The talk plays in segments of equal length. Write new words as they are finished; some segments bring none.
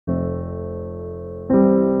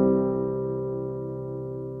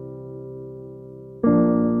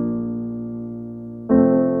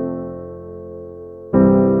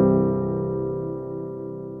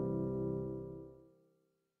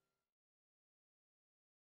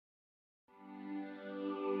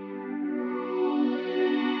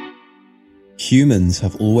Humans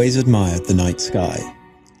have always admired the night sky.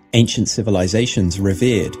 Ancient civilizations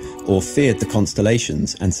revered or feared the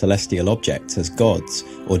constellations and celestial objects as gods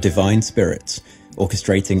or divine spirits,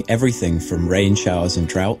 orchestrating everything from rain showers and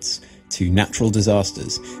droughts to natural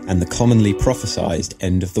disasters and the commonly prophesied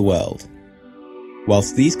end of the world.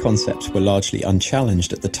 Whilst these concepts were largely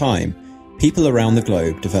unchallenged at the time, people around the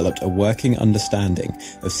globe developed a working understanding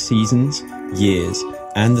of seasons, years,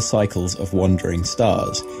 and the cycles of wandering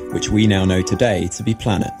stars, which we now know today to be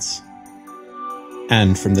planets.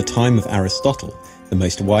 And from the time of Aristotle, the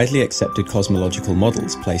most widely accepted cosmological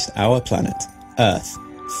models placed our planet, Earth,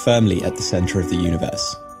 firmly at the centre of the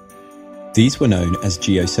universe. These were known as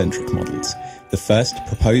geocentric models, the first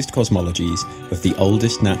proposed cosmologies of the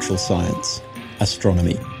oldest natural science,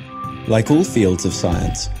 astronomy. Like all fields of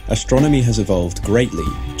science, astronomy has evolved greatly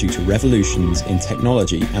due to revolutions in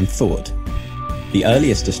technology and thought. The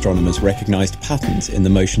earliest astronomers recognized patterns in the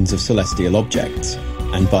motions of celestial objects,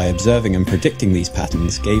 and by observing and predicting these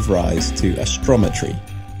patterns gave rise to astrometry.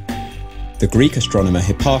 The Greek astronomer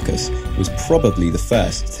Hipparchus was probably the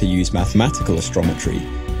first to use mathematical astrometry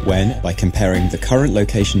when, by comparing the current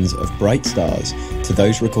locations of bright stars to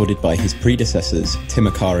those recorded by his predecessors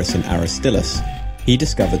Timacharis and Aristillus, he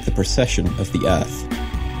discovered the precession of the Earth.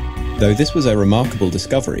 Though this was a remarkable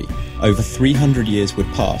discovery, over 300 years would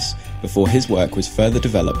pass before his work was further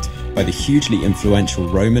developed by the hugely influential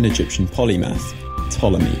Roman-Egyptian polymath,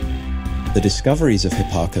 Ptolemy. The discoveries of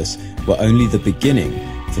Hipparchus were only the beginning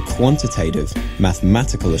for quantitative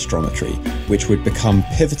mathematical astrometry, which would become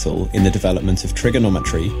pivotal in the development of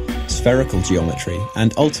trigonometry, spherical geometry,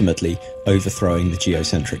 and ultimately overthrowing the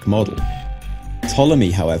geocentric model. Ptolemy,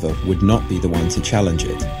 however, would not be the one to challenge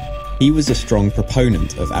it. He was a strong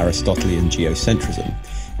proponent of Aristotelian geocentrism,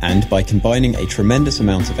 and by combining a tremendous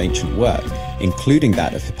amount of ancient work, including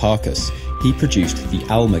that of Hipparchus, he produced the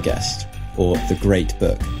Almagest, or the Great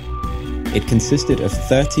Book. It consisted of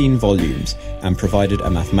 13 volumes and provided a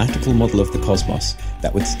mathematical model of the cosmos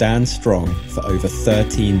that would stand strong for over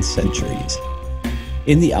 13 centuries.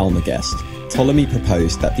 In the Almagest, Ptolemy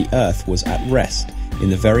proposed that the Earth was at rest in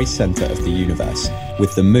the very centre of the universe,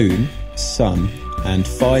 with the Moon, Sun, and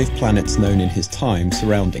 5 planets known in his time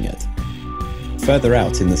surrounding it. Further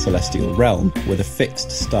out in the celestial realm were the fixed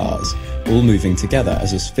stars, all moving together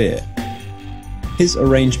as a sphere. His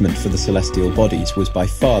arrangement for the celestial bodies was by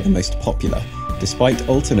far the most popular, despite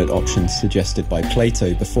alternate options suggested by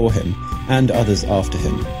Plato before him and others after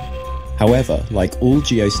him. However, like all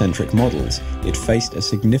geocentric models, it faced a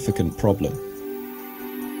significant problem.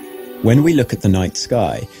 When we look at the night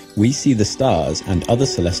sky, we see the stars and other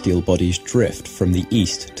celestial bodies drift from the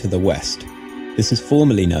east to the west. This is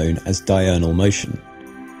formally known as diurnal motion.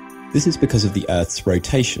 This is because of the Earth's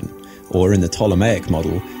rotation, or in the Ptolemaic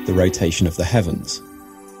model, the rotation of the heavens.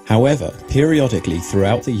 However, periodically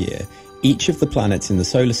throughout the year, each of the planets in the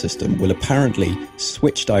solar system will apparently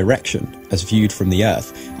switch direction as viewed from the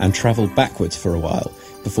Earth and travel backwards for a while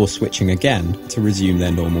before switching again to resume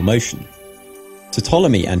their normal motion. To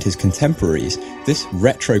Ptolemy and his contemporaries, this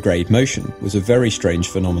retrograde motion was a very strange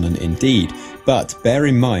phenomenon indeed, but bear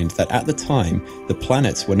in mind that at the time, the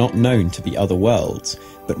planets were not known to be other worlds,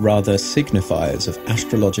 but rather signifiers of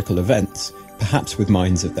astrological events, perhaps with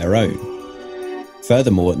minds of their own.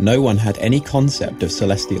 Furthermore, no one had any concept of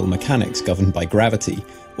celestial mechanics governed by gravity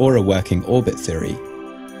or a working orbit theory.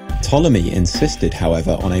 Ptolemy insisted,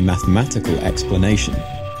 however, on a mathematical explanation.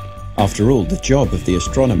 After all, the job of the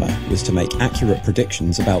astronomer was to make accurate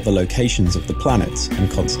predictions about the locations of the planets and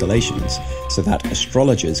constellations, so that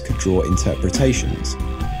astrologers could draw interpretations.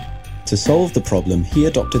 To solve the problem, he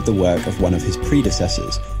adopted the work of one of his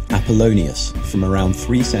predecessors, Apollonius, from around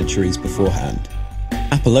 3 centuries beforehand.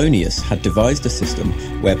 Apollonius had devised a system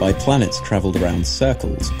whereby planets travelled around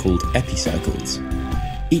circles called epicycles.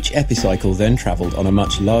 Each epicycle then travelled on a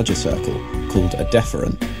much larger circle, called a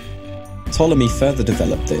deferent. Ptolemy further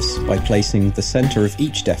developed this by placing the centre of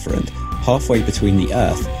each deferent halfway between the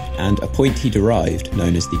Earth and a point he derived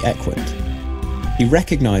known as the equant. He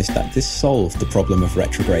recognised that this solved the problem of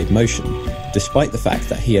retrograde motion, despite the fact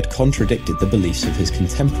that he had contradicted the beliefs of his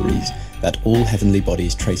contemporaries that all heavenly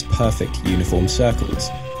bodies trace perfect uniform circles,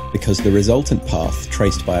 because the resultant path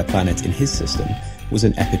traced by a planet in his system was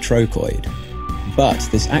an epitrochoid. But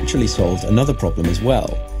this actually solved another problem as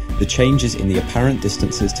well: the changes in the apparent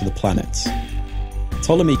distances to the planets.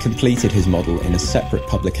 Ptolemy completed his model in a separate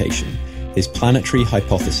publication, his Planetary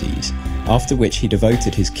Hypotheses, after which he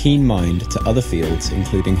devoted his keen mind to other fields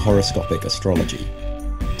including horoscopic astrology.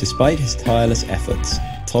 Despite his tireless efforts,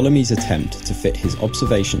 Ptolemy's attempt to fit his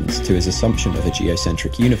observations to his assumption of a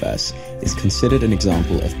geocentric universe is considered an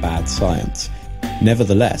example of bad science,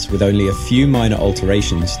 Nevertheless, with only a few minor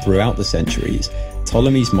alterations throughout the centuries,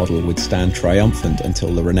 Ptolemy's model would stand triumphant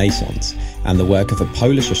until the Renaissance and the work of a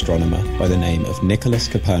Polish astronomer by the name of Nicholas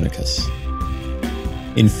Copernicus.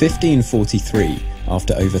 In 1543,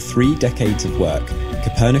 after over 3 decades of work,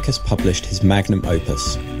 Copernicus published his magnum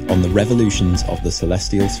opus on the revolutions of the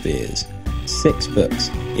celestial spheres, 6 books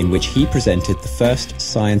in which he presented the first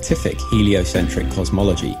scientific heliocentric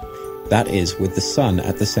cosmology, that is, with the sun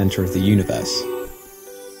at the center of the universe.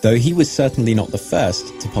 Though he was certainly not the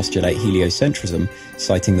first to postulate heliocentrism,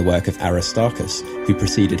 citing the work of Aristarchus, who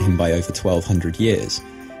preceded him by over 1200 years,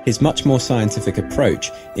 his much more scientific approach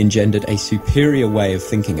engendered a superior way of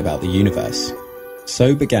thinking about the universe.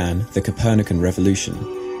 So began the Copernican revolution,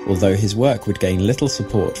 although his work would gain little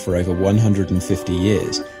support for over 150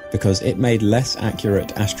 years because it made less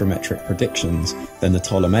accurate astrometric predictions than the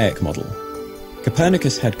Ptolemaic model.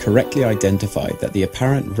 Copernicus had correctly identified that the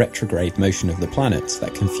apparent retrograde motion of the planets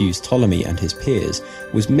that confused Ptolemy and his peers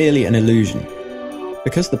was merely an illusion.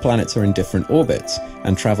 Because the planets are in different orbits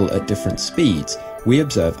and travel at different speeds, we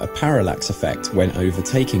observe a parallax effect when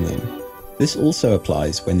overtaking them. This also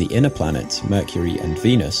applies when the inner planets, Mercury and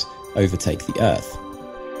Venus, overtake the Earth.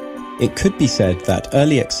 It could be said that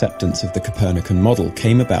early acceptance of the Copernican model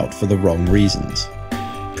came about for the wrong reasons.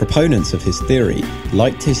 Proponents of his theory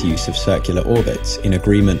liked his use of circular orbits in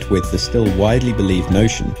agreement with the still widely believed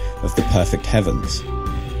notion of the perfect heavens.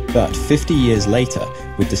 But 50 years later,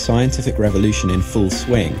 with the scientific revolution in full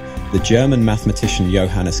swing, the German mathematician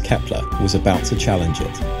Johannes Kepler was about to challenge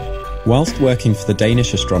it. Whilst working for the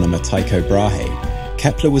Danish astronomer Tycho Brahe,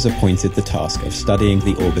 Kepler was appointed the task of studying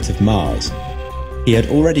the orbit of Mars. He had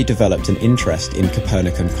already developed an interest in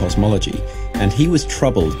Copernican cosmology, and he was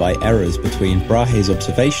troubled by errors between Brahe's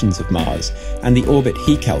observations of Mars and the orbit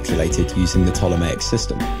he calculated using the Ptolemaic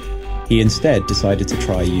system. He instead decided to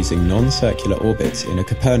try using non-circular orbits in a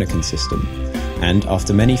Copernican system, and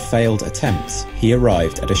after many failed attempts, he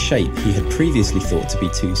arrived at a shape he had previously thought to be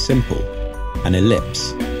too simple, an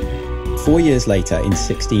ellipse. 4 years later, in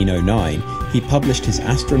 1609, he published his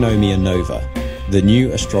Astronomia Nova, the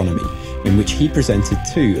New Astronomy, in which he presented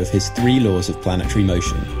 2 of his 3 laws of planetary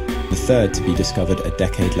motion, the third to be discovered a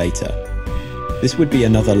decade later. This would be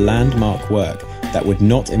another landmark work that would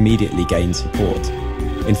not immediately gain support.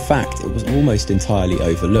 In fact, it was almost entirely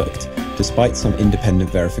overlooked, despite some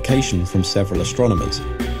independent verification from several astronomers.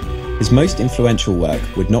 His most influential work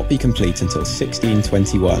would not be complete until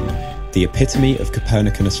 1621, the epitome of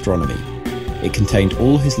Copernican astronomy. It contained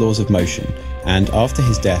all his laws of motion, and after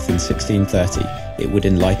his death in 1630, it would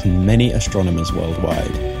enlighten many astronomers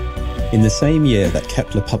worldwide. In the same year that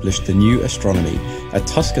Kepler published the New Astronomy, a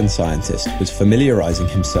Tuscan scientist was familiarizing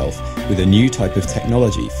himself with a new type of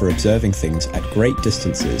technology for observing things at great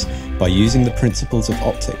distances by using the principles of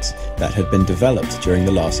optics that had been developed during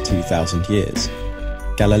the last 2,000 years.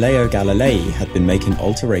 Galileo Galilei had been making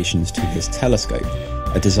alterations to his telescope,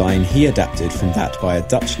 a design he adapted from that by a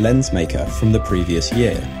Dutch lens maker from the previous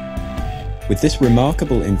year. With this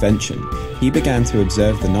remarkable invention, he began to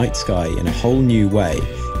observe the night sky in a whole new way,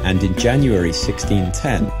 and in January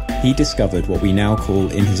 1610, he discovered what we now call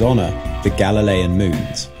in his honor the Galilean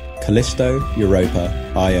moons, Callisto,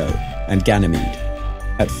 Europa, Io, and Ganymede.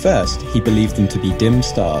 At first, he believed them to be dim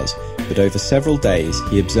stars, but over several days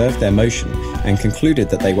he observed their motion and concluded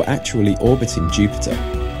that they were actually orbiting Jupiter.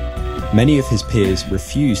 Many of his peers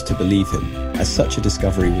refused to believe him, as such a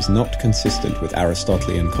discovery was not consistent with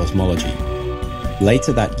Aristotelian cosmology.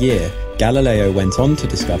 Later that year, Galileo went on to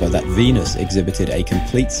discover that Venus exhibited a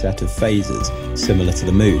complete set of phases, similar to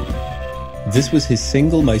the Moon. This was his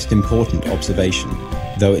single most important observation.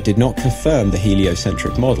 Though it did not confirm the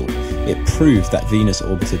heliocentric model, it proved that Venus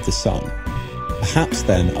orbited the Sun. Perhaps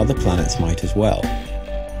then other planets might as well.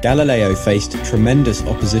 Galileo faced tremendous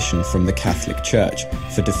opposition from the Catholic Church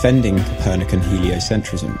for defending Copernican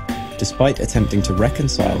heliocentrism, despite attempting to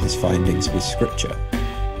reconcile his findings with Scripture.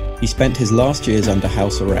 He spent his last years under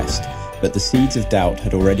house arrest, but the seeds of doubt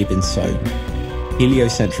had already been sown.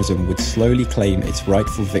 Heliocentrism would slowly claim its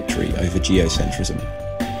rightful victory over geocentrism.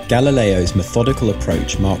 Galileo's methodical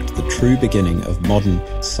approach marked the true beginning of modern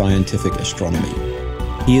scientific astronomy.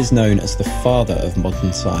 He is known as the father of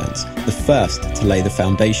modern science, the first to lay the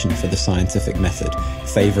foundation for the scientific method,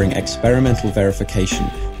 favoring experimental verification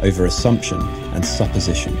over assumption and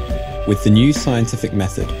supposition. With the new scientific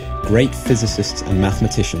method, great physicists and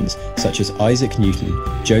mathematicians such as Isaac Newton,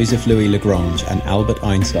 Joseph Louis Lagrange, and Albert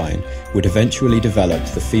Einstein would eventually develop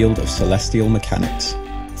the field of celestial mechanics,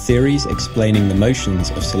 theories explaining the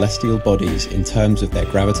motions of celestial bodies in terms of their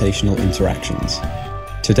gravitational interactions.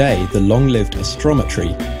 Today, the long-lived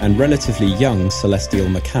astrometry and relatively young celestial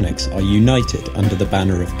mechanics are united under the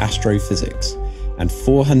banner of astrophysics. And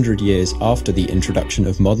 400 years after the introduction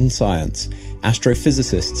of modern science,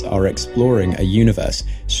 astrophysicists are exploring a universe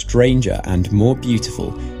stranger and more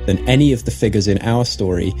beautiful than any of the figures in our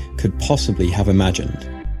story could possibly have imagined.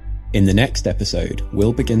 In the next episode,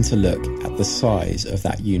 we'll begin to look at the size of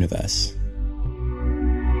that universe.